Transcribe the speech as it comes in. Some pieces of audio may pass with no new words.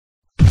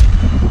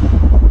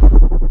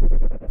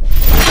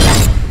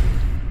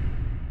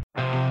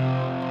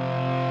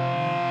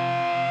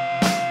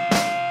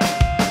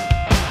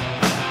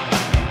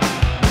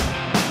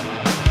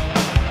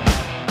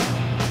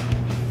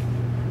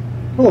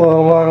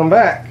welcome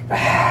back.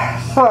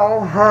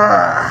 So,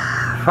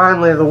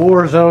 finally the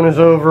war zone is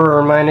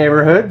over in my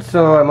neighborhood,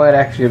 so I might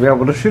actually be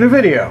able to shoot a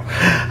video.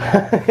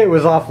 It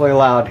was awfully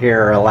loud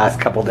here the last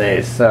couple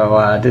days,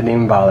 so didn't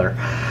even bother.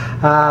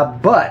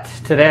 But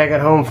today I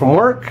got home from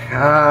work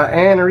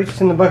and I reached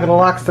in the bucket of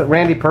locks that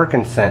Randy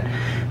Perkins sent.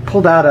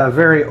 Pulled out a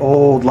very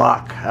old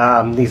lock.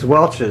 These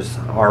Welches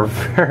are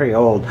very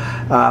old.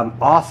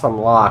 Awesome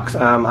locks.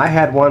 I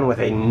had one with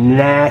a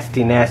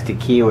nasty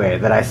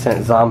keyway that I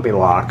sent Zombie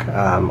Lock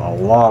a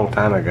long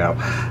time ago.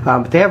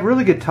 But they have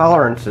really good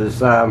tolerances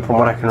from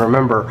what I can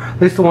remember.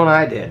 At least the one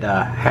I did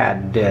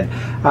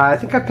I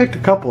think I picked a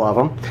couple of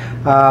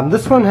them.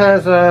 This one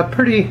has a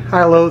pretty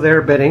high-low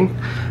there bidding.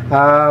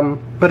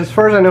 But as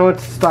far as I know,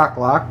 it's a stock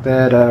lock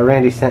that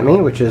Randy sent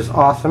me, which is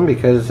awesome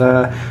because,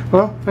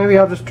 well, maybe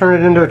I'll just turn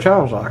it into a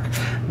challenge lock.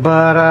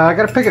 But I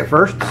gotta pick it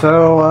first,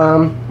 so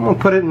I'm gonna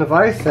put it in the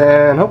vise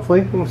and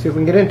hopefully we'll see if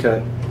we can get into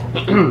it.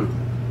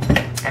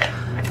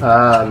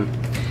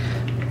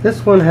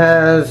 This one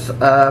has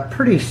a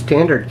pretty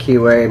standard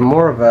keyway,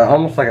 more of a,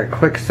 almost like a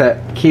quick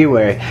set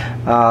keyway.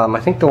 I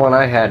think the one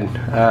I had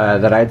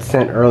that I'd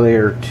sent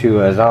earlier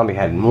to Zombie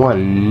had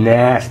one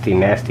nasty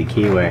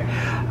keyway.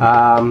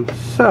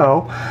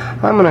 So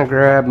I'm gonna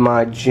grab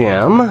my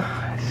gem,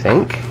 I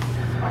think,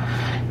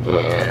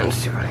 and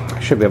see if I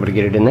should be able to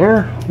get it in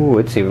there. Ooh,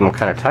 it's even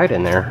kind of tight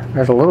in there.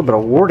 There's a little bit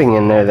of warding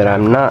in there that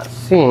I'm not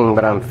seeing,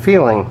 but I'm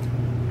feeling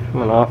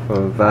coming off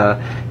of.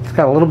 It's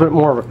got a little bit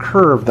more of a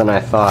curve than I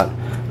thought.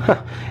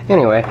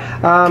 Anyway,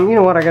 you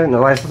know what? I got it in the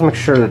vise. Let's make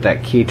sure that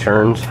that key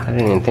turns. I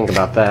didn't even think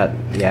about that.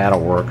 Yeah, it'll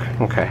work.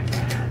 Okay.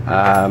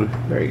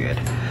 Very good.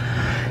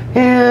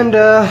 And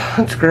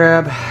let's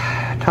grab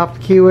top of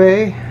the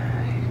keyway.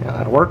 Yeah,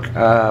 that'll work.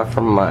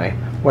 From my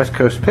West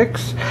Coast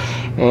picks.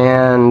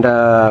 And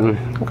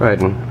go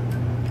ahead and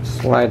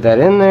slide that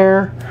in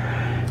there.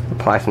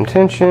 Apply some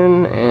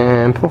tension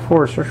and pull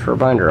forward. Search for a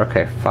binder.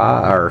 Okay,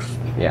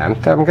 yeah,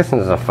 I'm guessing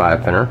this is a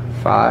 5-pinner.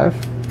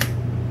 5.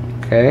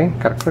 Okay,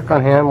 gotta click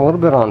on him, a little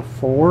bit on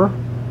 4.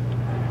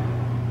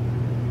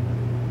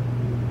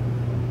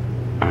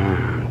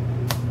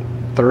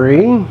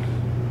 3.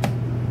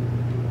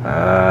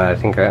 I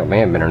think that may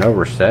have been an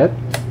overset.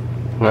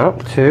 No,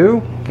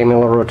 2. Give me a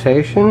little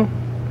rotation.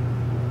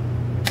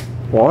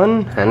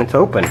 1, and it's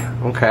open.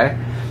 Okay.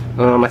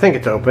 I think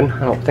it's open.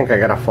 I don't think I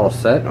got a false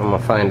set. I'm gonna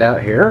find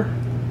out here.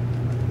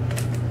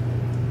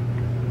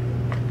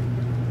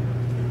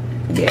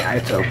 Yeah,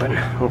 it's open.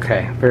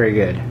 Okay, very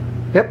good.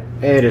 Yep,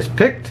 it is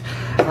picked.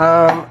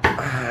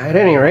 At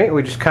any rate,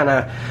 we just kind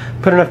of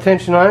put enough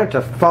tension on it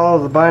to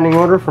follow the binding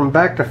order from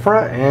back to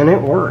front, and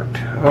it worked.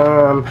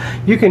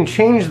 You can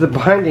change the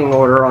binding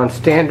order on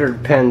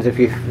standard pins if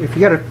you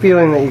got a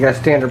feeling that you got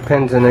standard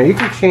pins in there. You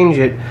can change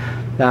it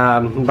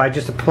by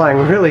just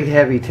applying really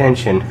heavy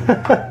tension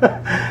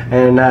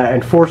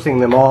and forcing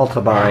them all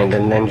to bind,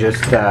 and then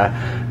just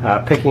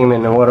picking them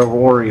in whatever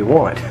order you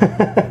want,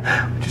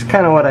 which is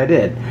kind of what I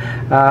did.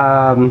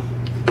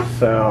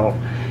 So.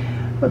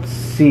 Let's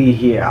see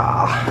here.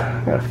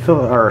 Gotta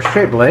fill our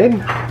straight blade.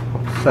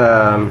 Let's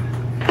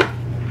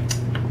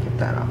get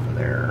that off of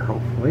there,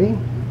 hopefully.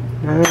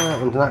 That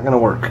one's not gonna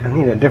work. I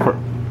need a different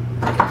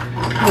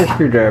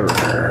screwdriver.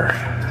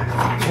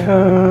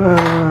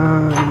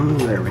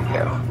 There we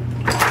go.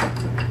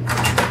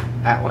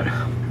 That one.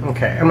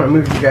 Okay, I'm gonna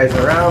move you guys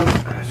around,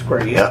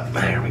 square you up.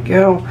 There we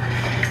go.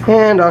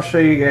 And I'll show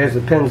you guys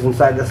the pins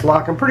inside this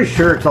lock. I'm pretty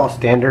sure it's all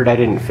standard. I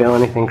didn't feel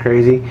anything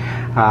crazy.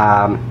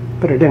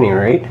 But at any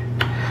rate,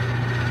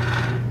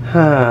 if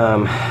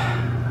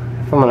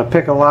I'm going to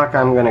pick a lock,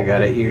 I'm going to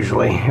gut it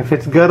usually. If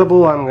it's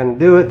guttable, I'm going to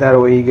do it. That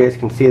way you guys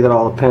can see that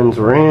all the pins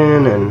were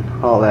in and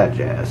all that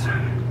jazz.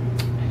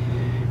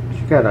 But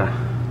you gotta...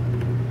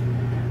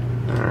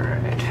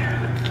 Alright.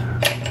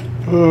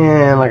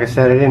 And like I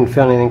said, I didn't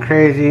feel anything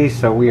crazy,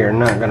 so we are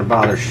not going to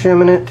bother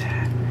shimming it.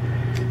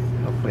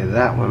 Hopefully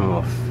that one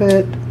will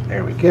fit.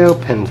 There we go,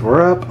 pins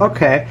were up.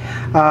 Okay,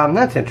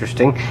 that's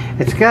interesting.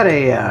 It's got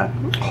a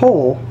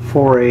hole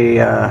for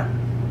a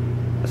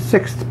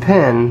 6th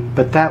pin,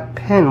 but that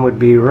pin would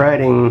be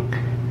riding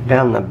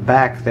down the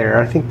back there.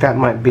 I think that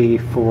might be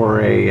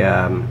for a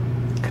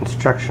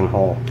construction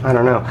hole. I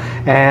don't know.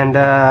 And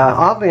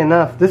oddly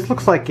enough, this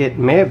looks like it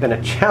may have been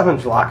a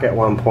challenge lock at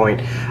one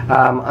point.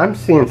 I'm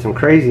seeing some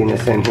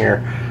craziness in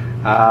here.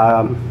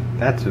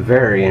 That's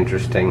very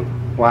interesting.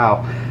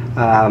 Wow.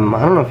 I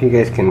don't know if you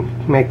guys can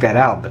make that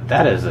out, but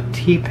that is a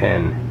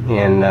T-pin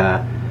in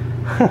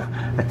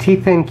a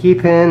T-pin key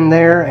pin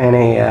there, and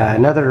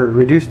another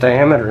reduced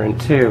diameter in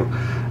 2.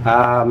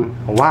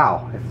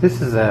 Wow, if this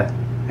is a,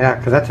 yeah,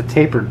 because that's a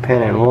tapered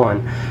pin in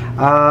 1.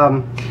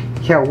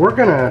 Yeah, we're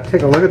gonna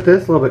take a look at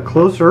this a little bit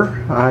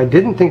closer. I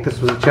didn't think this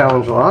was a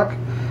challenge lock.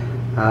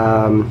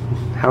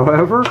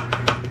 However,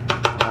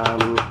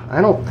 I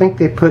don't think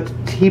they put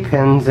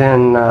T-pins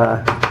in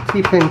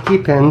T-pin key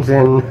pins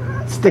in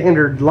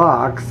standard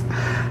locks.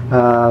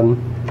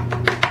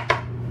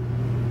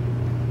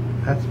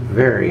 That's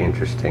very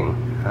interesting.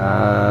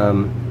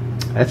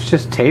 That's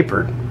just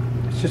tapered.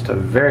 It's just a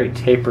very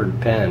tapered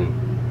pen.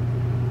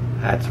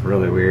 That's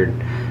really weird.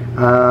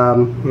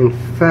 In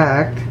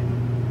fact,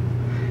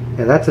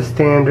 yeah, that's a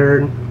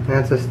standard.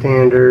 That's a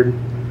standard.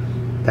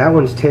 That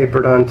one's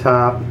tapered on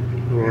top,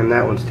 and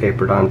that one's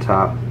tapered on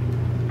top.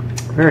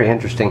 Very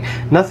interesting.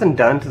 Nothing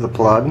done to the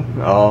plug.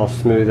 All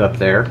smooth up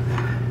there.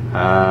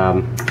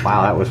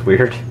 Wow, that was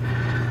weird.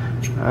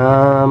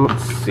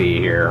 Let's see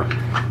here.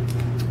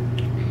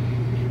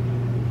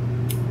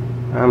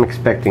 I'm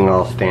expecting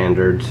all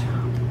standards.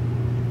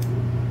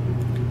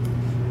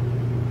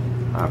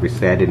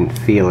 Obviously I didn't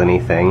feel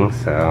anything,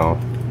 so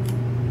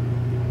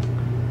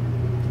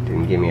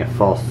didn't give me a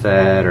false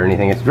set or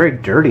anything. It's very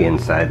dirty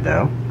inside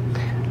though.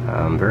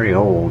 Very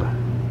old.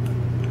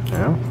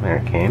 Well, there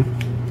it came.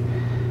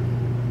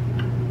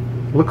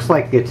 Looks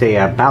like it's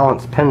a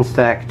balanced pen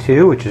stack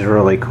too, which is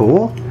really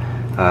cool.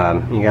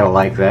 You gotta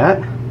like that.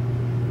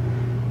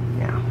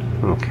 Yeah.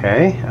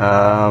 Okay.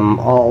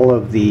 All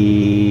of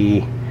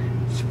the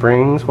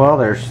springs. Well,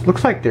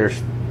 looks like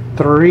there's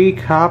 3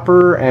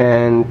 copper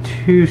and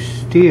 2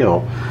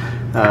 steel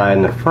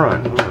in the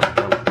front.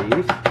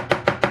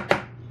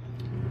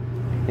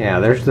 Yeah,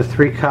 there's the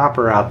 3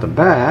 copper out the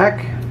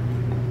back.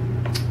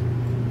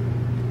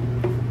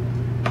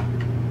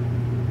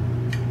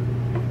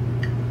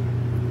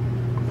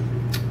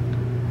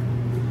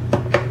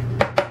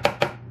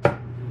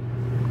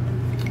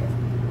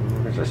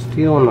 There's a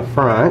steel in the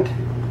front.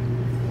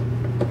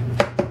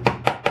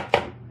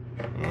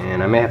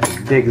 And I may have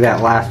to dig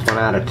that last one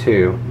out of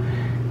 2.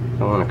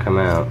 Don't want to come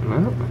out.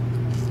 No.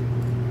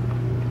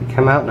 He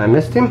come out and I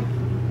missed him.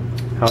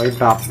 Oh, he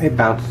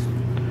bounced.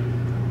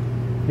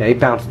 Yeah, he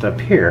bounced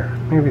up here.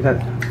 Maybe that.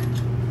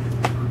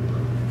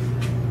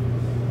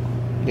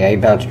 Yeah, he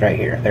bounced right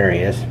here. There he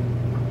is. I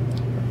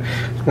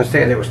was going to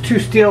say there was 2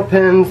 steel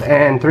pins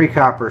and 3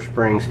 copper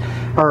springs,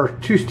 or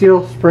 2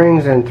 steel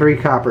springs and 3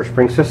 copper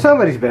springs. So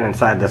somebody's been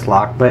inside this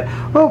lock, but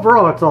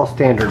overall it's all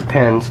standard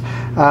pins.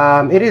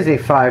 It is a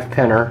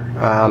 5-pinner.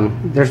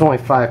 There's only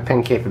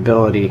 5-pin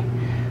capability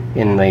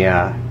in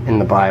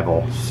the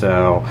Bible,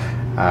 so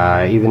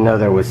even though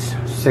there was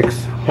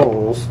 6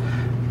 holes,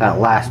 that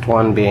last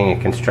one being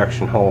a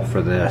construction hole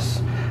for this.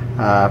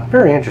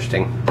 Very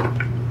interesting.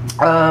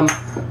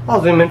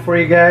 I'll zoom in for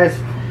you guys.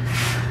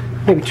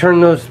 Maybe turn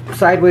those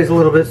sideways a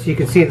little bit so you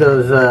can see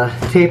those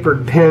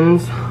tapered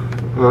pins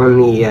on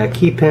the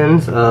key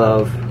pins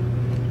of,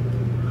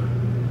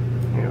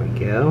 there we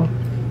go,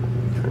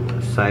 turn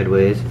those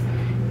sideways.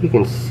 You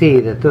can see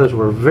that those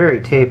were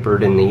very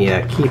tapered in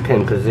the key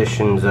pin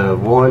positions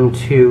of 1,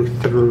 2,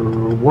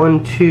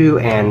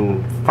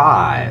 and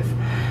 5.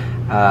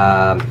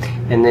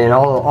 And then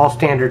all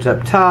standards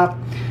up top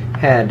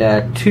had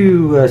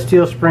 2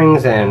 steel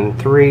springs and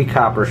 3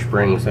 copper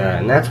springs,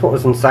 and that's what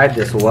was inside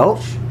this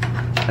Welch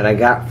that I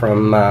got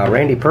from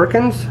Randy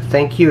Perkins.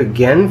 Thank you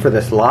again for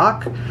this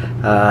lock.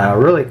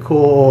 Really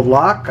cool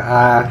lock.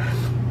 I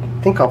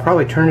think I'll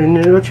probably turn it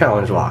into a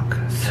challenge lock.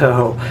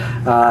 So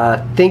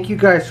thank you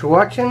guys for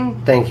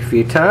watching. Thank you for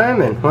your time,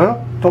 and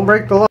well, don't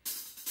break the lock.